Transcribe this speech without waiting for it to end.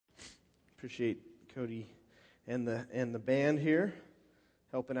Appreciate Cody and the band here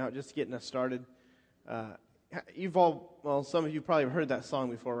helping out, just getting us started. Some of you probably have heard that song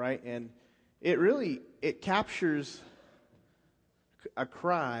before, right? And it captures a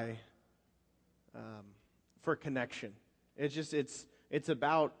cry for connection. It's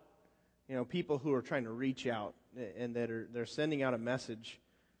about people who are trying to reach out and they're sending out a message.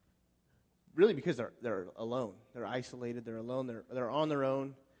 Really, because they're alone, they're isolated, they're alone, they're on their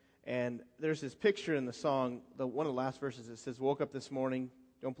own. And there's this picture in the song, one of the last verses, it says, "Woke up this morning,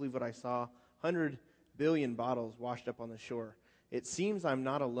 don't believe what I saw, 100 billion bottles washed up on the shore. It seems I'm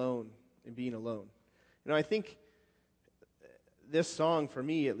not alone in being alone." I think this song, for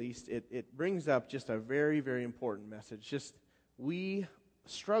me at least, it brings up just a very, very important message. Just we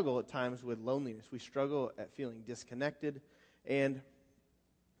struggle at times with loneliness. We struggle at feeling disconnected. And,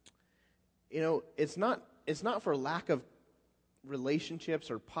 it's not for lack of relationships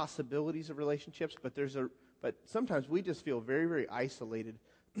or possibilities of relationships, but sometimes we just feel very, very isolated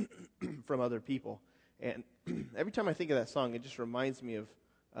from other people. And every time I think of that song, it just reminds me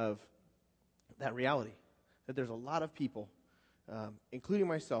of that reality, that there's a lot of people, including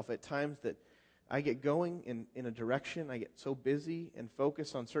myself, at times that I get going in a direction, I get so busy and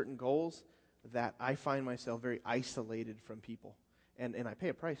focused on certain goals that I find myself very isolated from people. And I pay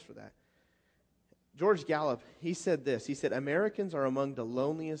a price for that. George Gallup, he said this. He said, "Americans are among the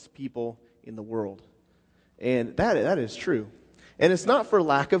loneliest people in the world." And that is true. And it's not for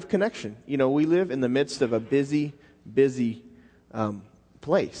lack of connection. We live in the midst of a busy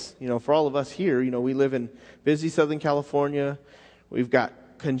place. For all of us here, we live in busy Southern California. We've got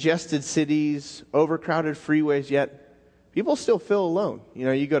congested cities, overcrowded freeways, yet people still feel alone.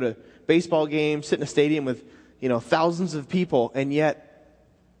 You go to baseball games, sit in a stadium with, thousands of people, and yet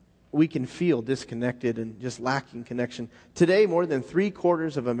we can feel disconnected and just lacking connection. Today, more than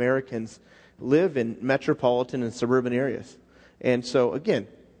 3/4 of Americans live in metropolitan and suburban areas. And so, again,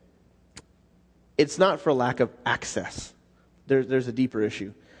 it's not for lack of access. There's a deeper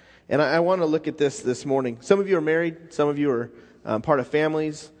issue. And I want to look at this morning. Some of you are married. Some of you are part of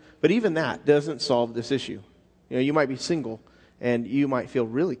families. But even that doesn't solve this issue. You might be single, and you might feel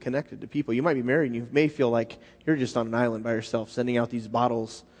really connected to people. You might be married, and you may feel like you're just on an island by yourself, sending out these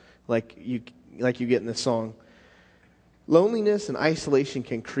bottles like you get in this song. Loneliness and isolation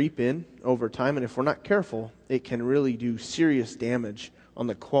can creep in over time, and if we're not careful, it can really do serious damage on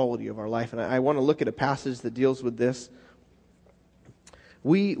the quality of our life. And I want to look at a passage that deals with this.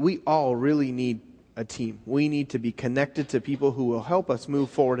 We all really need a team. We need to be connected to people who will help us move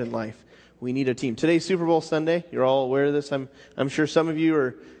forward in life. We need a team. Today's Super Bowl Sunday. You're all aware of this. I'm sure some of you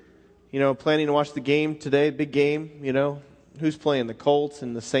are, planning to watch the game today. Big game. Who's playing? The Colts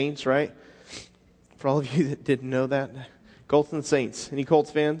and the Saints, right? For all of you that didn't know that, Colts and the Saints. Any Colts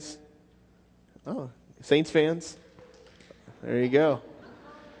fans? Oh, Saints fans? There you go.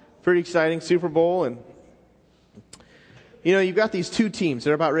 Pretty exciting Super Bowl. And, you've got these two teams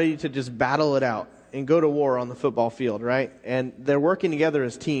that are about ready to just battle it out and go to war on the football field, right? And they're working together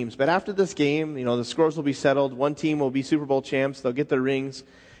as teams. But after this game, the scores will be settled. One team will be Super Bowl champs. They'll get their rings.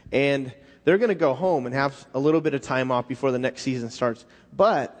 And they're going to go home and have a little bit of time off before the next season starts.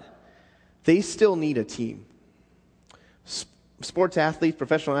 But they still need a team. Sports athletes,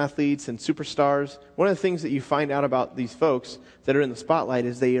 professional athletes, and superstars, one of the things that you find out about these folks that are in the spotlight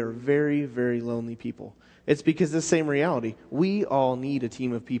is they are very, very lonely people. It's because of the same reality. We all need a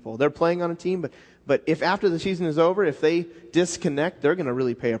team of people. They're playing on a team, but if after the season is over, if they disconnect, they're going to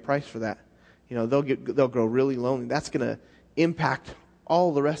really pay a price for that. They'll grow really lonely. That's going to impact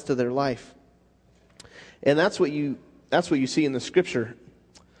all the rest of their life. And that's what you see in the scripture.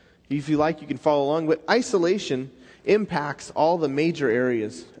 If you like, you can follow along. But isolation impacts all the major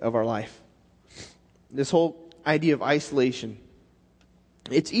areas of our life. This whole idea of isolation.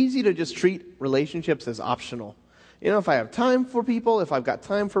 It's easy to just treat relationships as optional. If I have time for people, if I've got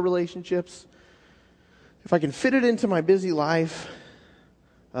time for relationships, if I can fit it into my busy life,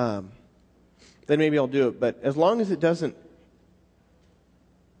 then maybe I'll do it. But as long as it doesn't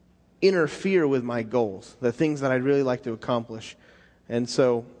interfere with my goals, the things that I'd really like to accomplish. And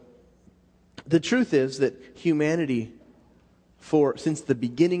so the truth is that humanity, since the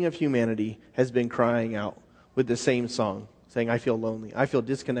beginning of humanity, has been crying out with the same song, saying, "I feel lonely. I feel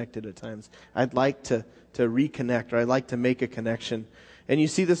disconnected at times. I'd like to reconnect, or I'd like to make a connection." And you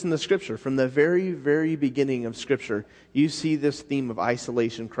see this in the scripture. From the very, very beginning of scripture, you see this theme of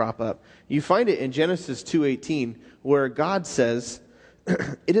isolation crop up. You find it in Genesis 2:18, where God says,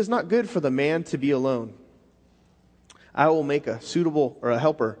 "It is not good for the man to be alone. I will make a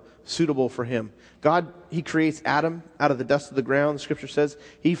helper suitable for him. God, he creates Adam out of the dust of the ground, the scripture says.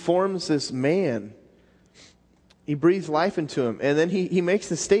 He forms this man. He breathes life into him. And then he makes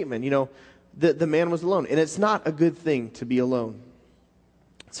this statement, the man was alone. And it's not a good thing to be alone.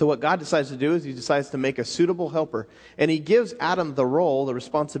 So what God decides to do is he decides to make a suitable helper. And he gives Adam the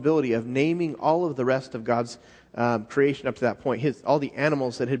responsibility of naming all of the rest of God's creation up to that point, all the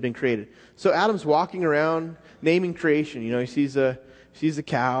animals that had been created. So Adam's walking around naming creation. He sees a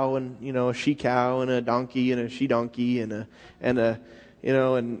cow and a she cow and a donkey and a she donkey and a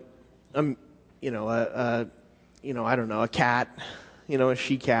cat, a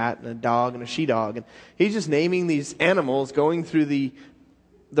she cat and a dog and a she dog, and he's just naming these animals, going through the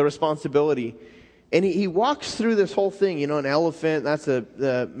responsibility. And he walks through this whole thing, an elephant, that's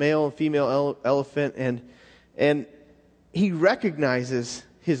the male and female elephant, and he recognizes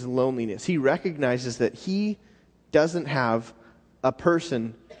his loneliness. He recognizes that he doesn't have a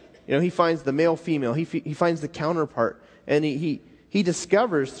person. He finds the male, female, he finds the counterpart, and he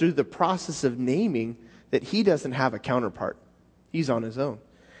discovers through the process of naming that he doesn't have a counterpart. He's on his own.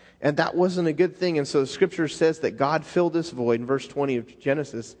 And that wasn't a good thing. And so the scripture says that God filled this void in verse 20 of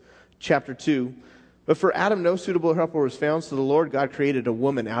Genesis chapter 2. But for Adam, no suitable helper was found, so the Lord God created a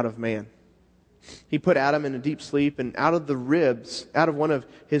woman out of man. He put Adam in a deep sleep, and out of one of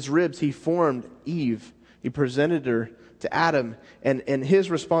his ribs, he formed Eve. He presented her to Adam, and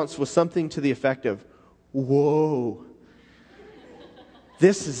his response was something to the effect of, "Whoa,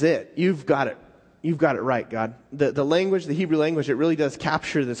 this is it. You've got it. You've got it right, God." The language, the Hebrew language, it really does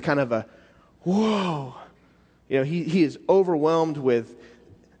capture this kind of a, whoa. He is overwhelmed with,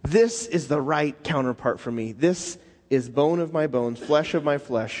 this is the right counterpart for me. This is bone of my bones, flesh of my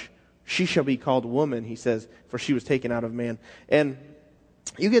flesh. She shall be called woman, he says, for she was taken out of man. And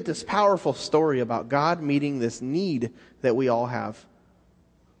you get this powerful story about God meeting this need that we all have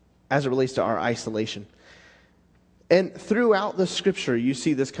as it relates to our isolation. And throughout the scripture, you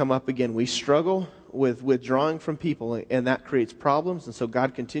see this come up again. We struggle with withdrawing from people, and that creates problems. And so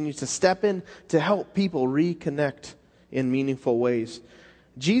God continues to step in to help people reconnect in meaningful ways.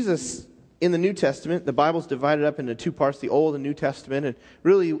 Jesus, in the New Testament, the Bible's divided up into two parts, the Old and New Testament. And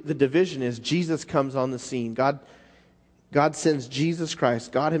really the division is Jesus comes on the scene. God sends Jesus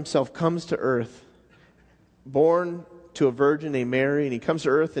Christ. God himself comes to earth, born to a virgin named Mary. And he comes to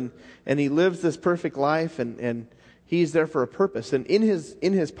earth and he lives this perfect life, and he's there for a purpose. And in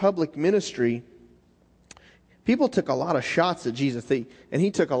his public ministry, people took a lot of shots at Jesus. And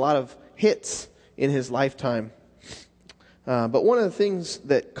he took a lot of hits in his lifetime. But one of the things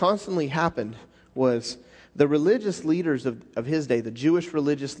that constantly happened was the religious leaders of his day, the Jewish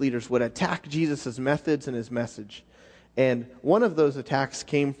religious leaders, would attack Jesus' methods and his message. And one of those attacks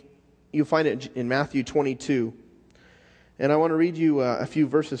you'll find it in Matthew 22. And I want to read you a few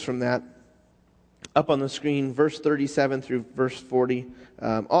verses from that. Up on the screen, verse 37 through verse 40.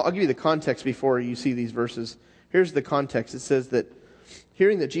 I'll give you the context before you see these verses. Here's the context. It says that,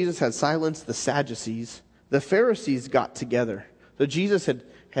 hearing that Jesus had silenced the Sadducees, the Pharisees got together. So Jesus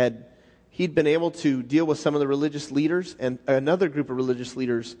he'd been able to deal with some of the religious leaders, and another group of religious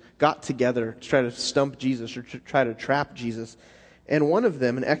leaders got together to try to stump Jesus or to try to trap Jesus. And one of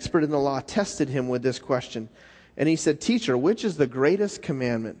them, an expert in the law, tested him with this question. And he said, "Teacher, which is the greatest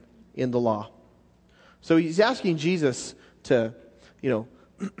commandment in the law?" So he's asking Jesus to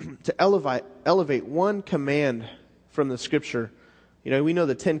elevate one command from the scripture. We know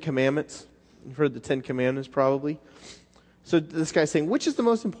the 10 Commandments. You've heard the 10 Commandments probably. So this guy's saying, which is the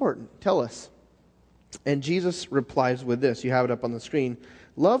most important? Tell us. And Jesus replies with this. You have it up on the screen.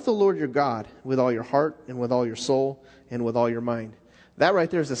 Love the Lord your God with all your heart and with all your soul and with all your mind. That right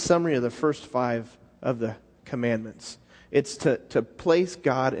there is a summary of the first 5 of the commandments. It's to place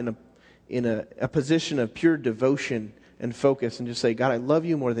God in a position of pure devotion and focus, and just say, God, I love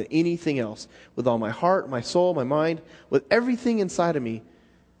you more than anything else. With all my heart, my soul, my mind, with everything inside of me,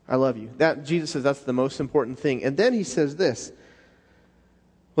 I love you. That Jesus says that's the most important thing. And then he says this.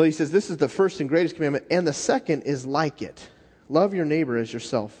 Well, he says this is the first and greatest commandment, and the second is like it. Love your neighbor as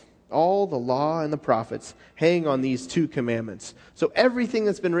yourself. All the law and the prophets hang on these 2 commandments. So everything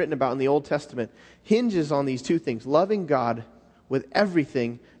that's been written about in the Old Testament hinges on these 2 things. Loving God with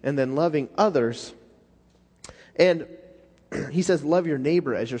everything, and then loving others. And he says, love your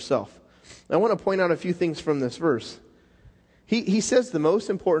neighbor as yourself. I want to point out a few things from this verse. He says the most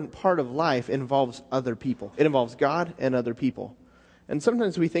important part of life involves other people. It involves God and other people. And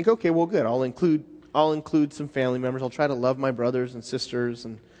sometimes we think, okay, well, good. I'll include some family members. I'll try to love my brothers and sisters,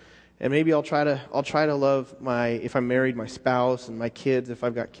 and maybe I'll try to love if I'm married, my spouse, and my kids if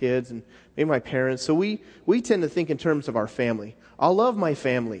I've got kids, and maybe my parents. So we tend to think in terms of our family. I'll love my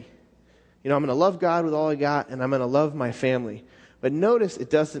family. I'm going to love God with all I got, and I'm going to love my family. But notice it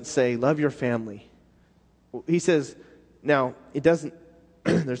doesn't say, love your family. He says, now, it doesn't,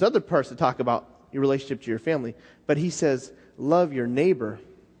 there's other parts that talk about your relationship to your family, but he says, love your neighbor.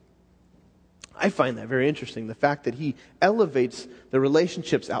 I find that very interesting, the fact that he elevates the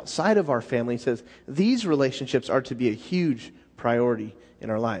relationships outside of our family. He says, these relationships are to be a huge priority in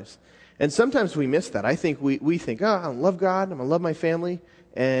our lives. And sometimes we miss that. I think we think, I love God, I'm going to love my family,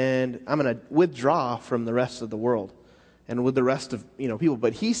 and I'm going to withdraw from the rest of the world and with the rest of people.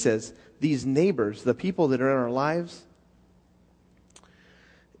 But he says, these neighbors, the people that are in our lives,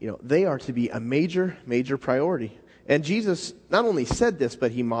 they are to be a major, major priority. And Jesus not only said this,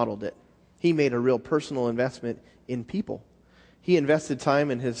 but he modeled it. He made a real personal investment in people. He invested time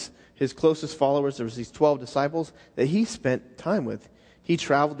in his closest followers. There was these 12 disciples that he spent time with. He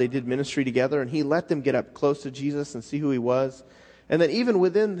traveled, they did ministry together, and he let them get up close to Jesus and see who he was. And then even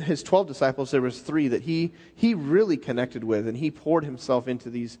within his 12 disciples, there was 3 that he really connected with, and he poured himself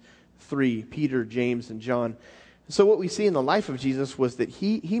into these 3, Peter, James, and John. So what we see in the life of Jesus was that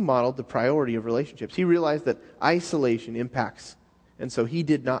he modeled the priority of relationships. He realized that isolation impacts, and so he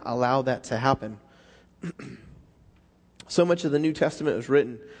did not allow that to happen. So much of the New Testament was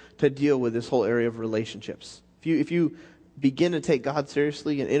written to deal with this whole area of relationships. If you begin to take God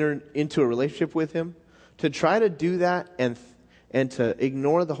seriously and enter into a relationship with him, to try to do that and to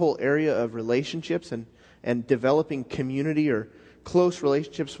ignore the whole area of relationships and developing community or close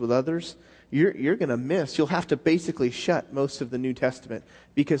relationships with others, you're going to miss. You'll have to basically shut most of the New Testament,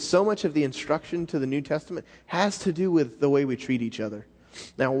 because so much of the instruction to the New Testament has to do with the way we treat each other.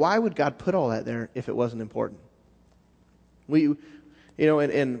 Now, why would God put all that there if it wasn't important?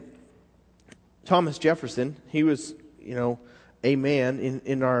 And Thomas Jefferson, he was, a man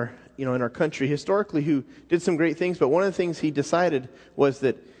in our country historically who did some great things, but one of the things he decided was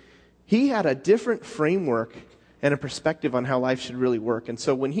that he had a different framework and a perspective on how life should really work. And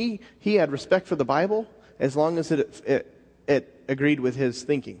so when he had respect for the Bible, as long as it agreed with his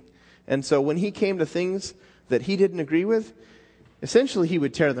thinking. And so when he came to things that he didn't agree with, essentially he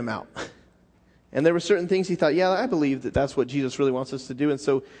would tear them out. And there were certain things he thought, I believe that that's what Jesus really wants us to do. And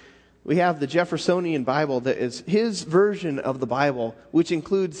so we have the Jeffersonian Bible that is his version of the Bible, which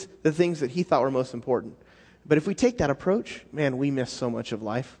includes the things that he thought were most important. But if we take that approach, man, we miss so much of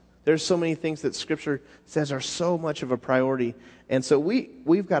life. There's so many things that Scripture says are so much of a priority. And so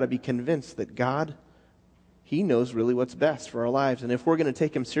we've got to be convinced that God, he knows really what's best for our lives. And if we're going to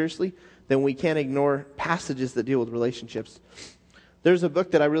take him seriously, then we can't ignore passages that deal with relationships. There's a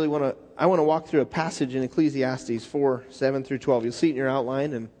book that I want to walk through a passage in Ecclesiastes 4, 7 through 12. You'll see it in your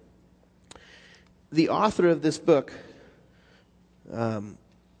outline. And the author of this book,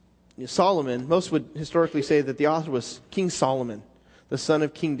 Solomon, most would historically say that the author was King Solomon, the son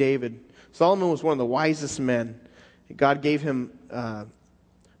of King David. Solomon was one of the wisest men. God gave him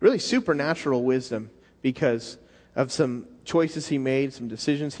really supernatural wisdom because of some choices he made, some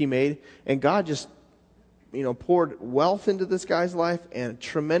decisions he made. And God just, poured wealth into this guy's life and a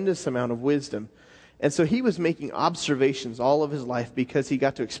tremendous amount of wisdom. And so he was making observations all of his life because he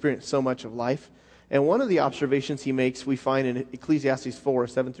got to experience so much of life. And one of the observations he makes we find in Ecclesiastes 4,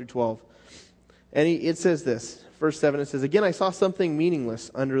 7 through 12. And it says this, verse 7, it says, "Again, I saw something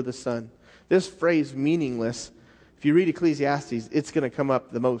meaningless under the sun." This phrase, meaningless, if you read Ecclesiastes, it's going to come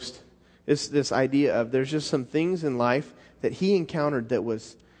up the most. It's this idea of there's just some things in life that he encountered it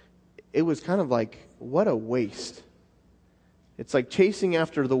was kind of like, what a waste. It's like chasing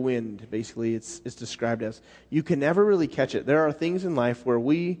after the wind, basically, it's described as. You can never really catch it. There are things in life where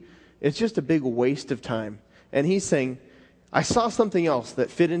it's just a big waste of time. And he's saying, I saw something else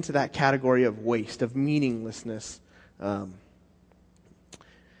that fit into that category of waste, of meaninglessness.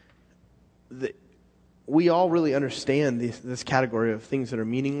 We all really understand this category of things that are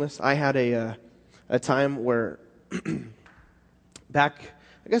meaningless. I had a time where back,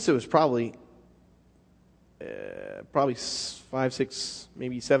 I guess it was probably 5, 6,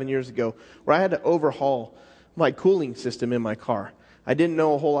 maybe 7 years ago, where I had to overhaul my cooling system in my car. I didn't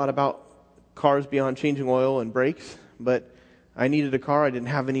know a whole lot about cars beyond changing oil and brakes, but I needed a car. I didn't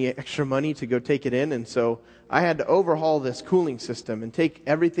have any extra money to go take it in, and so I had to overhaul this cooling system and take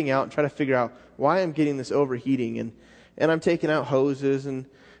everything out and try to figure out why I'm getting this overheating. And I'm taking out hoses, and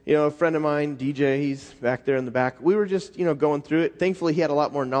a friend of mine, DJ, he's back there in the back. We were just going through it. Thankfully, he had a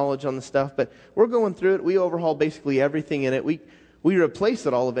lot more knowledge on the stuff, but we're going through it. We overhauled basically everything in it. We replaced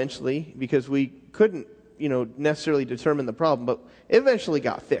it all eventually because we couldn't necessarily determine the problem, but it eventually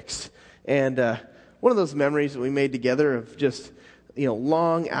got fixed. And one of those memories that we made together of just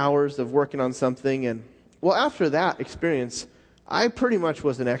long hours of working on something. And well, after that experience, I pretty much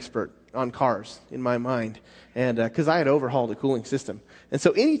was an expert on cars in my mind, and because I had overhauled a cooling system. And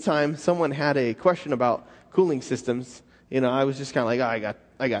so anytime someone had a question about cooling systems, I was just kind of like, oh,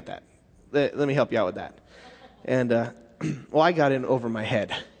 I got that. Let me help you out with that. And well, I got in over my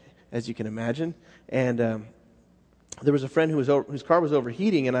head, as you can imagine. And there was a friend whose car was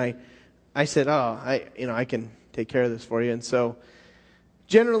overheating, and I said, I can take care of this for you. And so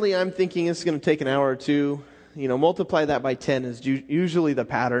generally, I'm thinking it's going to take an hour or two. Multiply that by 10 is usually the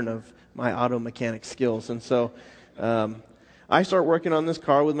pattern of my auto mechanic skills. And so I start working on this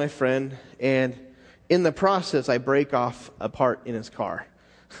car with my friend, and in the process, I break off a part in his car,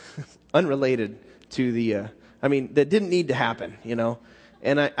 unrelated to that didn't need to happen,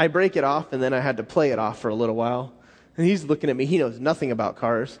 And I break it off, and then I had to play it off for a little while. And he's looking at me. He knows nothing about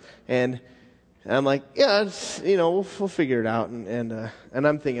cars, and I'm like, yeah, we'll figure it out. And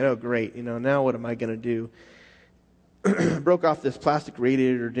I'm thinking, oh, great, now what am I going to do? Broke off this plastic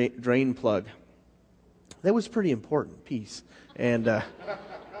radiator drain plug. That was a pretty important piece. And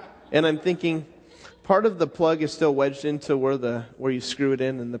I'm thinking, part of the plug is still wedged into where you screw it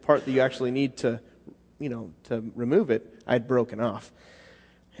in, and the part that you actually need to remove it, I'd broken off.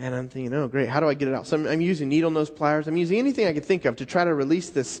 And I'm thinking, oh, great, how do I get it out? So I'm using needle nose pliers. I'm using anything I could think of to try to release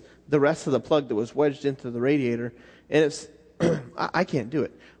the rest of the plug that was wedged into the radiator. And it's I can't do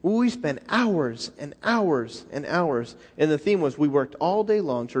it. We spent hours and hours and hours. And the theme was we worked all day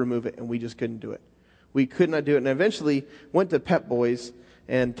long to remove it, and we just couldn't do it. We could not do it. And I eventually went to Pep Boys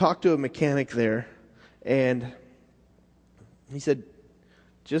and talked to a mechanic there. And he said,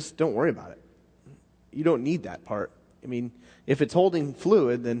 just don't worry about it. You don't need that part. If it's holding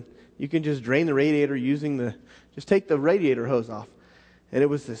fluid, then you can just drain the radiator just take the radiator hose off. And it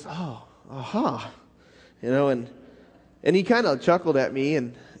was this, and he kind of chuckled at me,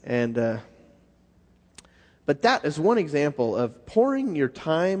 but that is one example of pouring your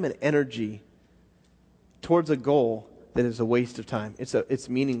time and energy towards a goal that is a waste of time. It's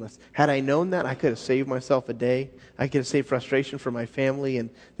meaningless. Had I known that, I could have saved myself a day. I could have saved frustration for my family and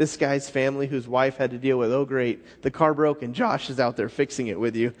this guy's family whose wife had to deal with, oh great, the car broke and Josh is out there fixing it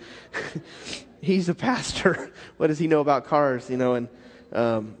with you. He's a pastor. What does he know about cars?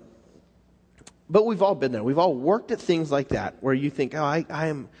 But we've all been there. We've all worked at things like that where you think, oh,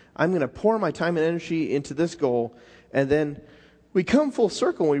 I'm going to pour my time and energy into this goal, and then we come full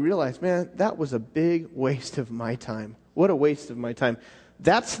circle and we realize, man, that was a big waste of my time. What a waste of my time.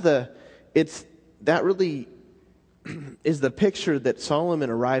 That really is the picture that Solomon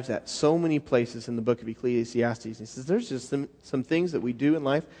arrives at so many places in the book of Ecclesiastes. He says there's just some things that we do in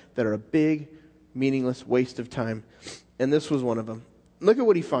life that are a big, meaningless waste of time. And this was one of them. Look at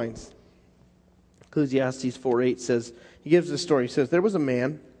what he finds. Ecclesiastes 4:8 says, he gives this story. He says, there was a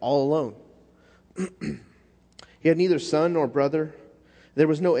man all alone. He had neither son nor brother. There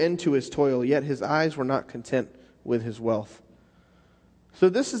was no end to his toil, yet his eyes were not content with his wealth. So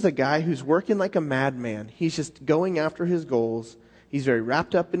this is a guy who's working like a madman. He's just going after his goals. He's very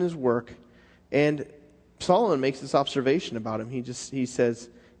wrapped up in his work. And Solomon makes this observation about him. He says,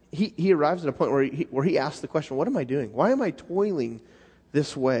 he arrives at a point where he asks the question, what am I doing? Why am I toiling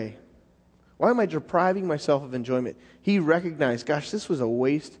this way? Why am I depriving myself of enjoyment? He recognized, gosh, this was a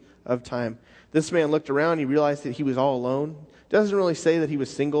waste of time. This man looked around. He realized that he was all alone. Doesn't really say that he was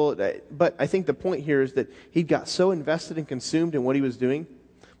single, but I think the point here is that he got so invested and consumed in what he was doing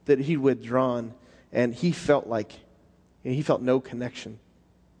that he'd withdrawn, and he felt no connection.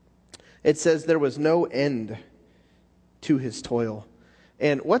 It says there was no end to his toil.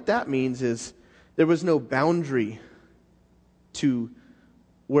 And what that means is there was no boundary to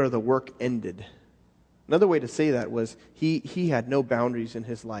where the work ended. Another way to say that was he had no boundaries in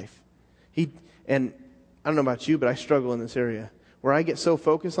his life. And I don't know about you, but I struggle in this area where I get so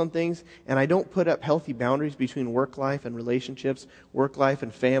focused on things and I don't put up healthy boundaries between work life and relationships, work life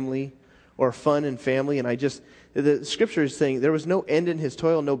and family, or fun and family. And the scripture is saying there was no end in his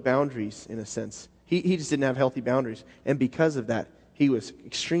toil, no boundaries in a sense. He just didn't have healthy boundaries. And because of that, he was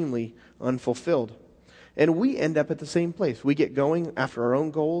extremely unfulfilled. And we end up at the same place. We get going after our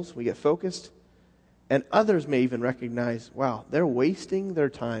own goals. We get focused. And others may even recognize, wow, they're wasting their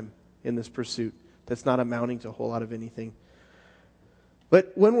time in this pursuit that's not amounting to a whole lot of anything.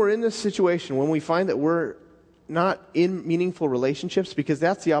 But when we're in this situation, when we find that we're not in meaningful relationships, because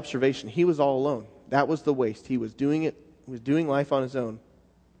that's the observation. He was all alone. That was the waste. He was doing it. He was doing life on his own.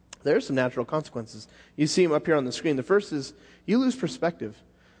 There's some natural consequences. You see them up here on the screen. The first is you lose perspective.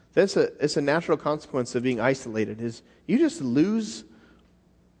 It's a natural consequence of being isolated. Is you just lose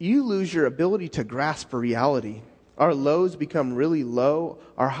your ability to grasp a reality. Our lows become really low.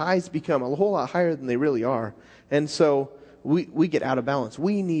 Our highs become a whole lot higher than they really are. And so we get out of balance.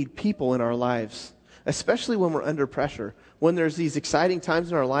 We need people in our lives, especially when we're under pressure. When there's these exciting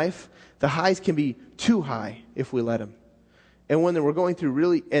times in our life, the highs can be too high if we let them. And when we're going through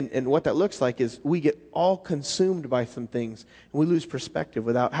really, and what that looks like is we get all consumed by some things, and we lose perspective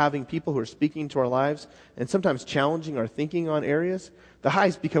without having people who are speaking to our lives and sometimes challenging our thinking on areas. The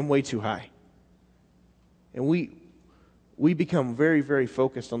highs become way too high. And we become very, very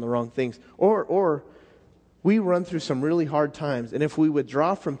focused on the wrong things. Or we run through some really hard times, and if we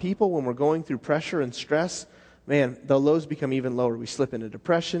withdraw from people when we're going through pressure and stress, man, the lows become even lower. We slip into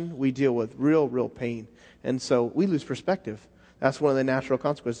depression. We deal with real, real pain. And so we lose perspective. That's one of the natural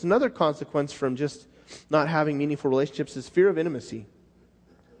consequences. Another consequence from just not having meaningful relationships is fear of intimacy.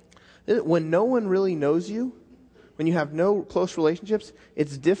 When no one really knows you, when you have no close relationships,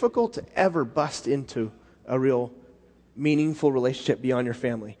 it's difficult to ever bust into a real meaningful relationship beyond your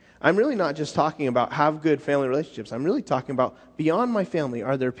family. I'm really not just talking about have good family relationships. I'm really talking about beyond my family,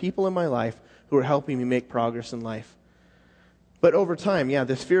 are there people in my life who are helping me make progress in life? But over time,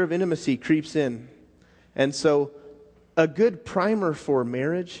 this fear of intimacy creeps in. And so a good primer for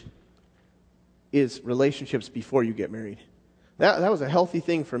marriage is relationships before you get married. That was a healthy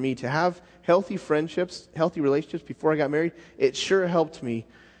thing for me to have healthy friendships, healthy relationships before I got married. It sure helped me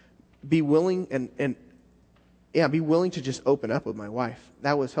be willing be willing to just open up with my wife.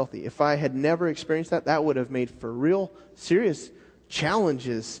 That was healthy. If I had never experienced that, that would have made for real serious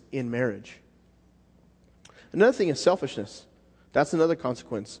challenges in marriage. Another thing is selfishness. That's another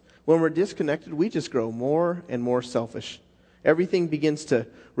consequence. When we're disconnected, we just grow more and more selfish. Everything begins to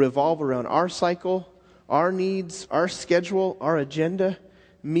revolve around our cycle, our needs, our schedule, our agenda.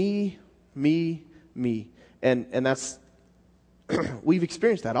 Me, me, me. And that's, we've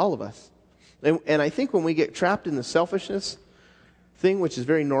experienced that, all of us. And I think when we get trapped in the selfishness thing, which is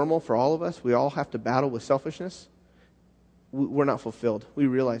very normal for all of us, we all have to battle with selfishness, we're not fulfilled. We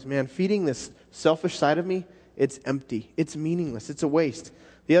realize, man, feeding this selfish side of me, it's empty. It's meaningless. It's a waste.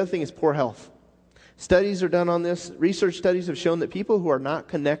 The other thing is poor health. Studies are done on this. Research studies have shown that people who are not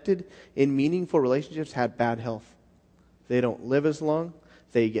connected in meaningful relationships have bad health. They don't live as long.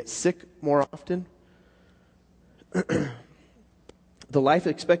 They get sick more often. The life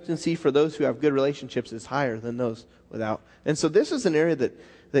expectancy for those who have good relationships is higher than those without. And so this is an area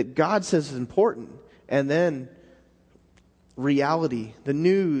that God says is important. And then reality, the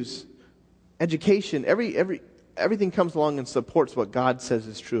news, education, everything comes along and supports what God says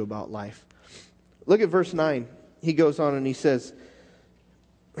is true about life. Look at verse 9. He goes on and he says,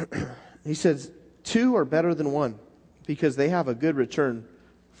 two are better than one because they have a good return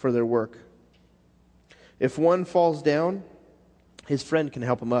for their work. If one falls down, his friend can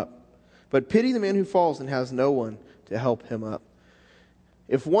help him up. But pity the man who falls and has no one to help him up.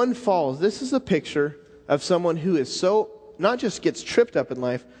 If one falls, this is a picture of someone who is so, not just gets tripped up in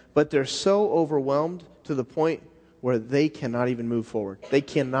life, but they're so overwhelmed to the point where they cannot even move forward. They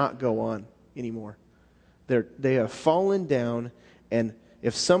cannot go on anymore. They have fallen down, and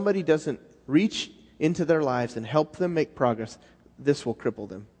if somebody doesn't reach into their lives and help them make progress, this will cripple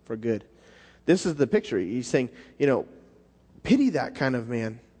them for good. This is the picture. He's saying, pity that kind of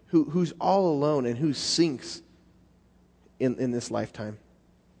man who's all alone and who sinks in this lifetime.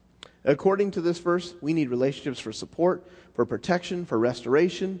 According to this verse, we need relationships for support, for protection, for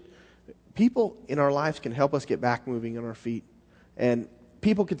restoration. People in our lives can help us get back moving on our feet. And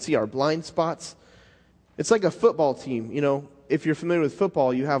people can see our blind spots. It's like a football team. If you're familiar with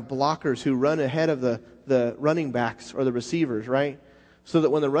football, you have blockers who run ahead of the running backs or the receivers, right? So that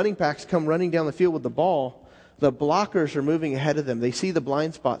when the running backs come running down the field with the ball, the blockers are moving ahead of them. They see the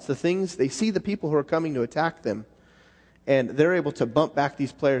blind spots, they see the people who are coming to attack them. And they're able to bump back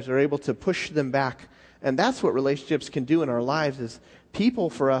these players. They're able to push them back. And that's what relationships can do in our lives is people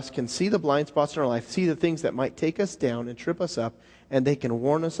for us can see the blind spots in our life, see the things that might take us down and trip us up, and they can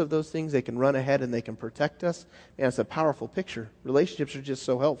warn us of those things. They can run ahead and they can protect us. And it's a powerful picture. Relationships are just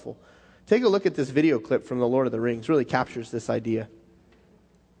so helpful. Take a look at this video clip from The Lord of the Rings. It really captures this idea.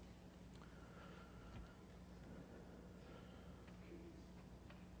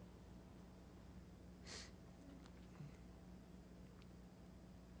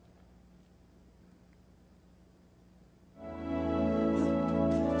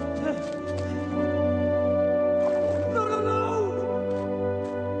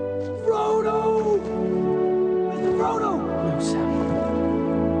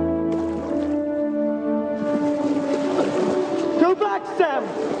 Sam!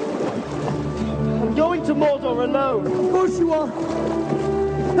 I'm going to Mordor alone. Of course you are.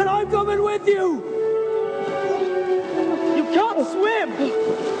 And I'm coming with you! You can't swim!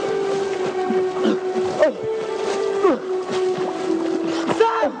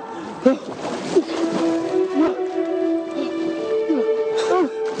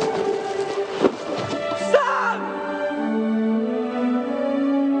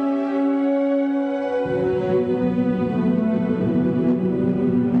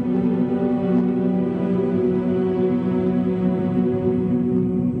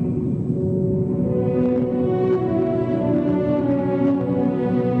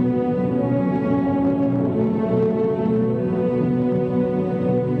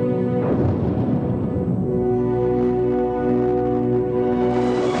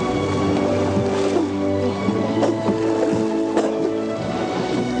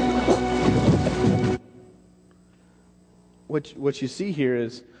 What you see here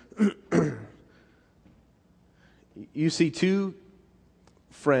is you see two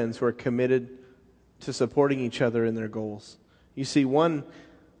friends who are committed to supporting each other in their goals. You see one,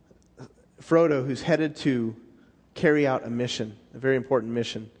 Frodo, who's headed to carry out a mission, a very important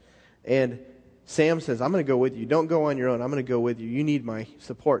mission. And Sam says, I'm going to go with you. Don't go on your own. I'm going to go with you. You need my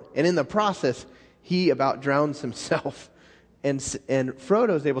support. And in the process, he about drowns himself. And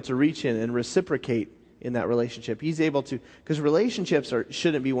Frodo is able to reach in and reciprocate in that relationship. He's able to, because relationships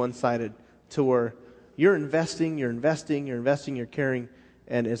shouldn't be one-sided, to where you're investing, you're caring,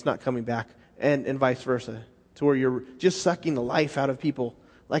 and it's not coming back, and vice versa, to where you're just sucking the life out of people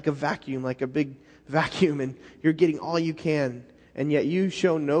like a vacuum, like a big vacuum, and you're getting all you can, and yet you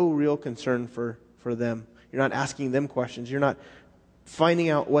show no real concern for them. You're not asking them questions. You're not finding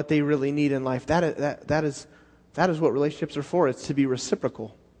out what they really need in life. That is what relationships are for. It's to be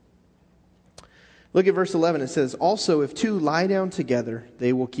reciprocal. Look at verse 11. It says, also, if two lie down together,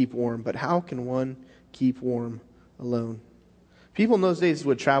 they will keep warm. But how can one keep warm alone? People in those days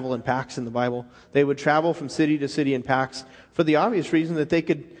would travel in packs in the Bible. They would travel from city to city in packs for the obvious reason that they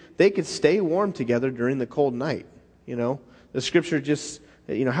could stay warm together during the cold night. You know, the scripture just,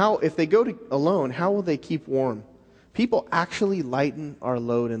 how if they go alone, how will they keep warm? People actually lighten our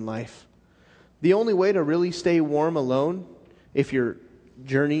load in life. The only way to really stay warm alone, if you're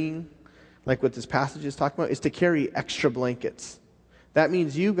journeying, like what this passage is talking about, is to carry extra blankets. That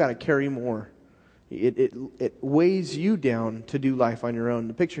means you've got to carry more. It weighs you down to do life on your own.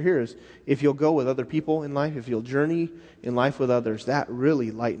 The picture here is, if you'll go with other people in life, if you'll journey in life with others, that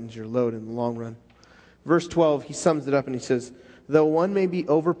really lightens your load in the long run. Verse 12, he sums it up and he says, though one may be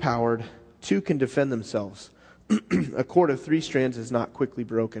overpowered, two can defend themselves. A cord of 3 strands is not quickly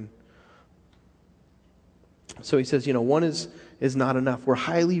broken. So he says, one is not enough. We're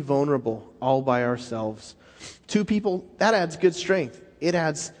highly vulnerable all by ourselves. 2 people, that adds good strength. It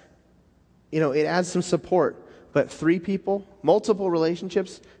adds some support. But 3 people, multiple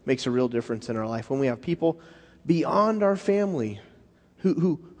relationships, makes a real difference in our life. When we have people beyond our family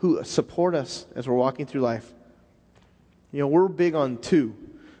who support us as we're walking through life. We're big on 2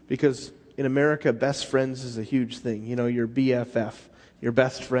 because in America, best friends is a huge thing. Your BFF, your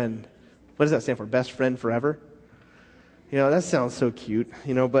best friend. What does that stand for? Best friend forever? That sounds so cute,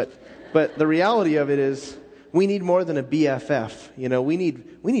 but the reality of it is we need more than a BFF. We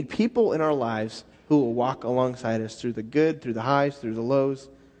need people in our lives who will walk alongside us through the good, through the highs, through the lows.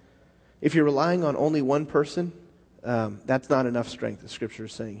 If you're relying on only one person, that's not enough strength, the scripture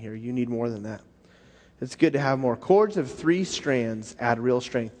is saying here. You need more than that. It's good to have more. Cords of 3 strands add real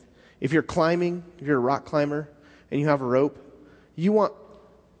strength. If you're climbing, if you're a rock climber, and you have a rope, you want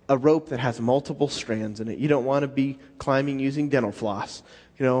a rope that has multiple strands in it. You don't want to be climbing using dental floss.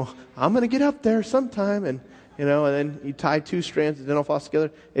 I'm going to get up there sometime, and then you tie 2 strands of dental floss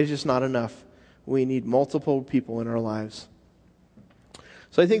together. It's just not enough. We need multiple people in our lives.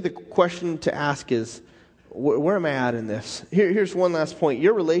 So I think the question to ask is, where am I at in this? Here's one last point.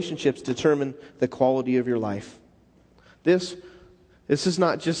 Your relationships determine the quality of your life. This is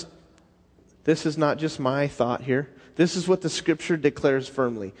not just my thought here. This is what the scripture declares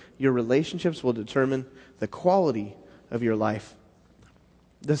firmly. Your relationships will determine the quality of your life.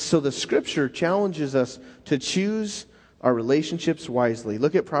 So the scripture challenges us to choose our relationships wisely.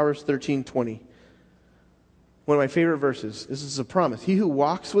 Look at Proverbs 13:20. One of my favorite verses. This is a promise. He who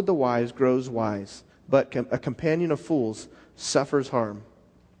walks with the wise grows wise, but a companion of fools suffers harm.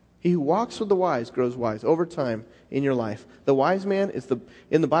 He who walks with the wise grows wise over time in your life. The wise man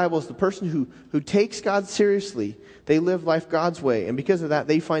in the Bible is the person who takes God seriously. They live life God's way. And because of that,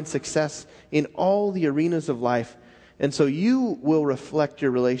 they find success in all the arenas of life. And so you will reflect your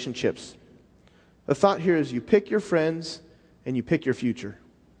relationships. The thought here is you pick your friends and you pick your future.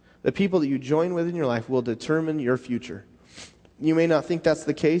 The people that you join with in your life will determine your future. You may not think that's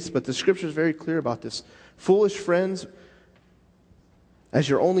the case, but the scripture is very clear about this. Foolish friends as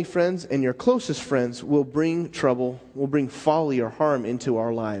your only friends and your closest friends will bring trouble, will bring folly or harm into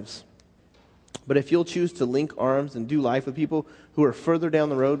our lives. But if you'll choose to link arms and do life with people who are further down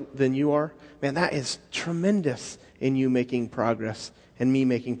the road than you are, man, that is tremendous in you making progress and me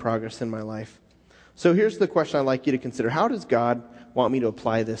making progress in my life. So here's the question I'd like you to consider. How does God want me to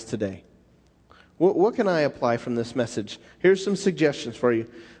apply this today? What can I apply from this message? Here's some suggestions for you.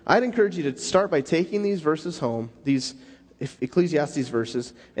 I'd encourage you to start by taking these verses home, these Ecclesiastes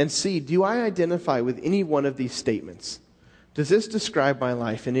verses, and see, do I identify with any one of these statements? Does this describe my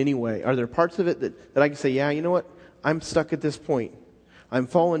life in any way? Are there parts of it that I can say, yeah, you know what? I'm stuck at this point. I'm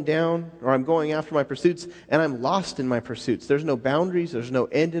falling down, or I'm going after my pursuits, and I'm lost in my pursuits. There's no boundaries. There's no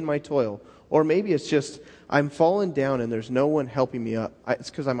end in my toil. Or maybe it's just I'm falling down and there's no one helping me up. It's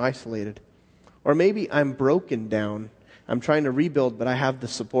because I'm isolated. Or maybe I'm broken down. I'm trying to rebuild, but I have the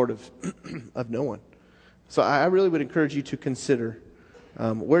support of no one. So I really would encourage you to consider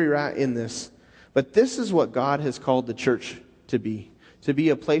where you're at in this. But this is what God has called the church to be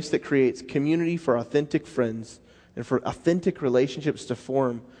a place that creates community for authentic friends and for authentic relationships to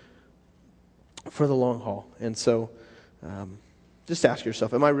form for the long haul. And so just ask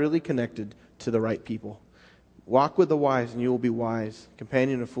yourself, am I really connected to the right people? Walk with the wise and you will be wise.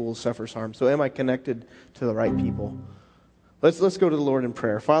 Companion of fools suffers harm. So am I connected to the right people? Let's go to the Lord in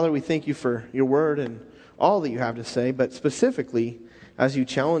prayer. Father, we thank you for your word and all that you have to say, but specifically as you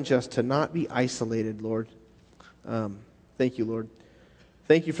challenge us to not be isolated, Lord. Thank you, Lord.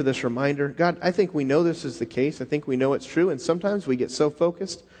 Thank you for this reminder. God, I think we know this is the case. I think we know it's true, and sometimes we get so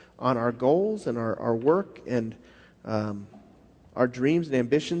focused on our goals and our work and our dreams and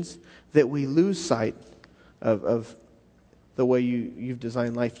ambitions that we lose sight of the way you've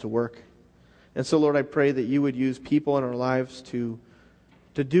designed life to work. And so, Lord, I pray that you would use people in our lives to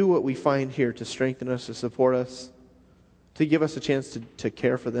do what we find here, to strengthen us, to support us, to give us a chance to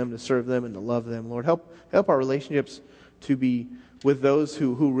care for them, to serve them, and to love them. Lord, help our relationships to be with those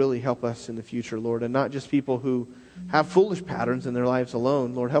who really help us in the future, Lord, and not just people who have foolish patterns in their lives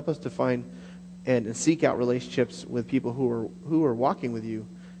alone. Lord, help us to find and seek out relationships with people who are walking with you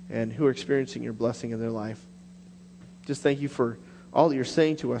and who are experiencing your blessing in their life. Just thank you for all that you're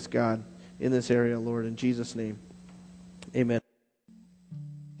saying to us, God, in this area, Lord. In Jesus' name, amen.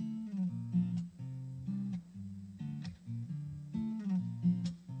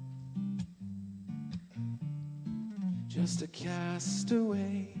 Just a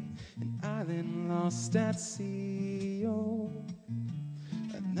castaway, an island lost at sea. Oh,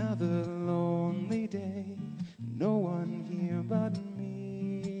 another lonely day, no one here but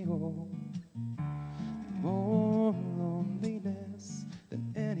me. Oh, more loneliness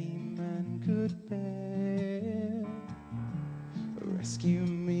than any man could bear. Rescue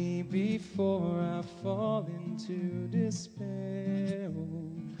me before I fall into despair. Oh,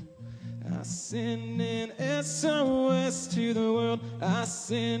 I send an SOS to the world. I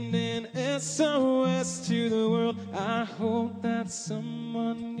send an SOS to the world. I hope that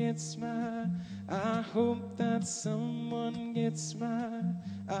someone gets my. I hope that someone gets my.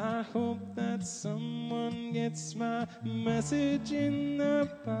 I hope that someone gets my message in the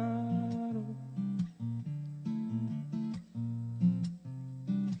bottle.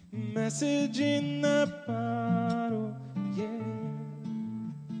 Message in the bottle, yeah.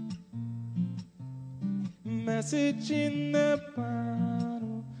 Message in the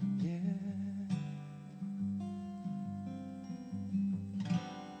bottle, yeah.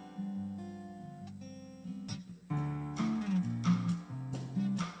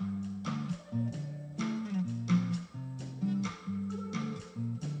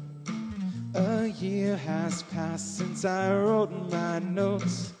 A year has passed since I wrote my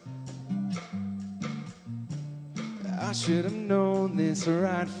notes. I should have known this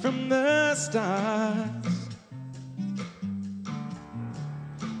right from the start.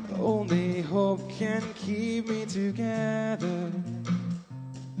 Only hope can keep me together.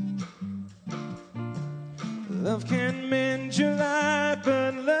 Love can mend your life,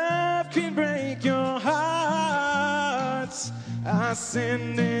 but love can break your heart. I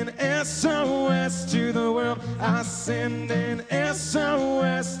send an SOS to the world. I send an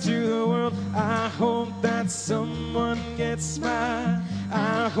SOS to the world. I hope that someone gets my.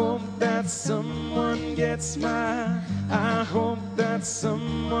 I hope that someone gets my. I hope that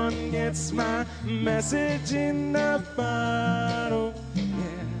someone gets my message in the bottle.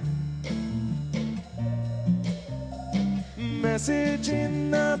 Yeah. Message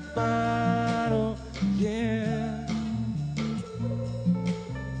in the bottle. Yeah.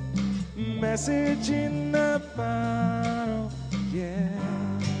 Message in the bottle. Yeah.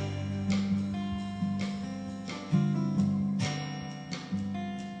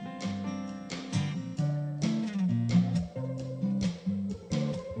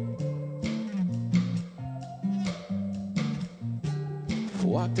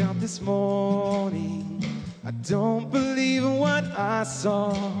 walked out this morning, I don't believe what I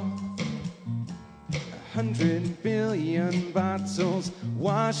saw. 100 billion bottles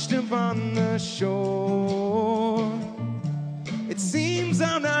washed upon the shore. It seems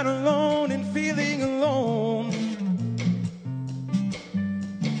I'm not alone in feeling alone.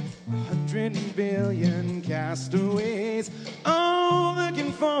 100 billion castaways, all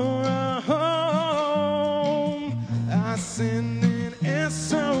looking for a home. I send an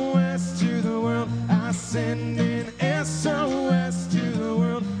SOS to the world. I send an SOS to the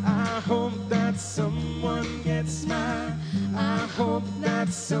world. I hope that someone gets my, I hope that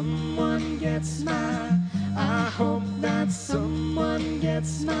someone gets my, I hope that someone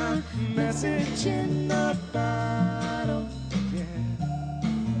gets my message in the bottle.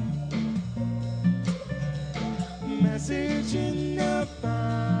 Message in the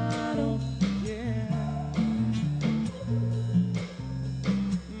bottle, yeah.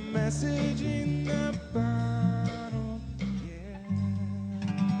 Message in the bottle.